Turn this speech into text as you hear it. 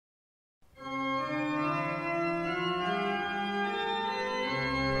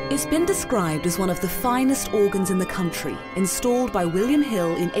It's been described as one of the finest organs in the country, installed by William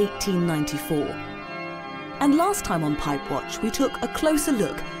Hill in 1894. And last time on Pipewatch, we took a closer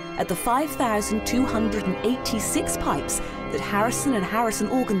look at the 5,286 pipes that Harrison and Harrison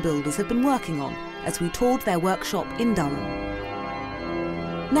organ builders have been working on as we toured their workshop in Durham.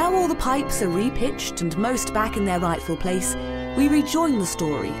 Now all the pipes are repitched and most back in their rightful place, we rejoin the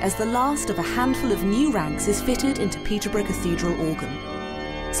story as the last of a handful of new ranks is fitted into Peterborough Cathedral organ.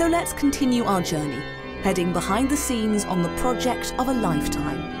 So let's continue our journey, heading behind the scenes on the project of a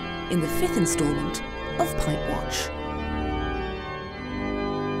lifetime in the 5th instalment of Pipewatch.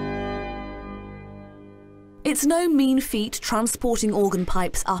 It's no mean feat transporting organ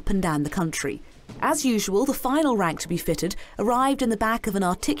pipes up and down the country. As usual, the final rank to be fitted arrived in the back of an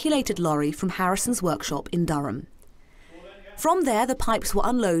articulated lorry from Harrison's workshop in Durham. From there, the pipes were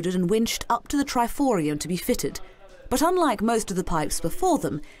unloaded and winched up to the triforium to be fitted. But unlike most of the pipes before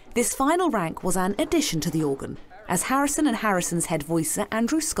them, this final rank was an addition to the organ, as Harrison and Harrison's head voicer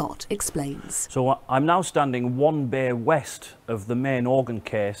Andrew Scott explains. So I'm now standing one bay west of the main organ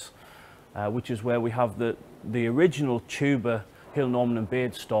case, which is where we have the original Tuba Hill, Norman and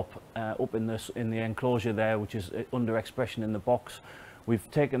Bade stop up in the enclosure there, which is under expression in the box. We've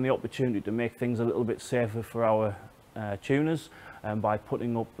taken the opportunity to make things a little bit safer for our tuners by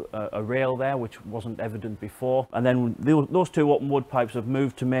putting up a rail there, which wasn't evident before. And then those two open wood pipes have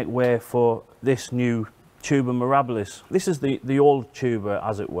moved to make way for this new Tuba Mirabilis. This is the old tuba,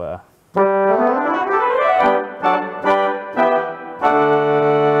 as it were.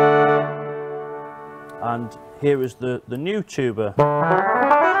 And here is the new tuba.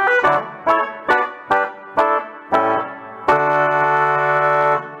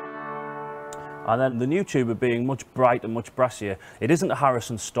 And then the new tuba being much brighter, much brassier. It isn't a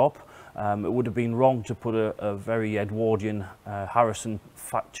Harrison stop. It would have been wrong to put a very Edwardian Harrison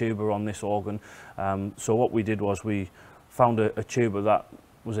fat tuba on this organ. So what we did was we found a tuba that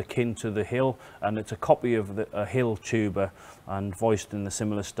was akin to the Hill, and it's a copy of a Hill tuba and voiced in the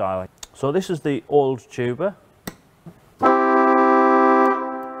similar style. So this is the old tuba,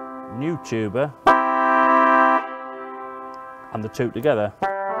 new tuba, and the two together.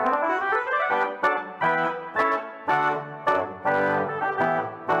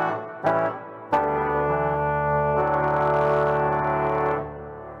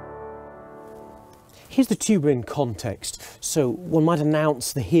 Here's the tuba in context. So one might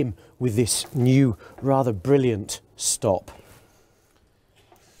announce the hymn with this new, rather brilliant stop.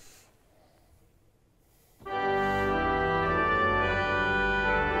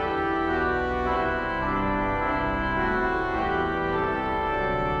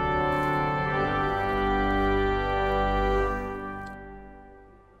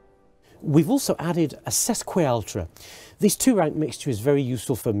 We've also added a sesquialtra. This two-rank mixture is very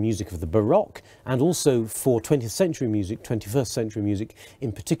useful for music of the Baroque and also for 20th century music, 21st century music,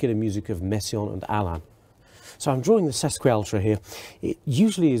 in particular music of Messiaen and Alain. So I'm drawing the sesquialtra here. It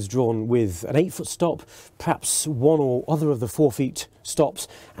usually is drawn with an 8-foot stop, perhaps one or other of the 4-foot stops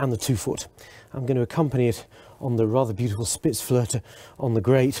and the 2-foot. I'm going to accompany it on the rather beautiful Spitzflöte on the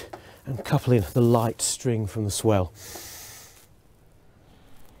grate and couple in the light string from the swell.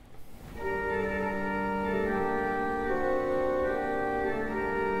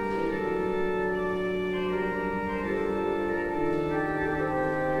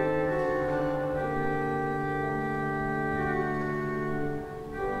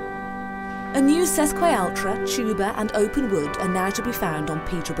 A new sesquialtra, tuba and open wood are now to be found on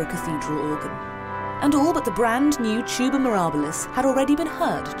Peterborough Cathedral organ. And all but the brand new Tuba Mirabilis had already been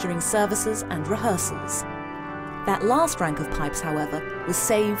heard during services and rehearsals. That last rank of pipes, however, was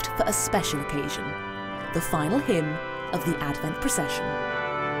saved for a special occasion, the final hymn of the Advent procession.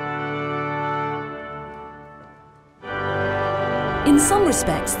 In some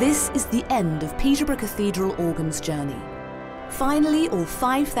respects, this is the end of Peterborough Cathedral organ's journey. Finally, all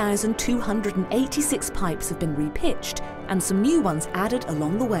 5,286 pipes have been repitched and some new ones added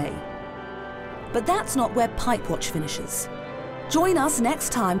along the way. But that's not where Pipewatch finishes. Join us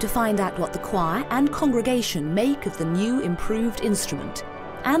next time to find out what the choir and congregation make of the new improved instrument,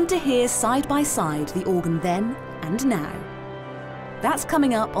 and to hear side by side the organ then and now. That's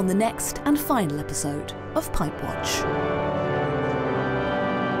coming up on the next and final episode of Pipewatch.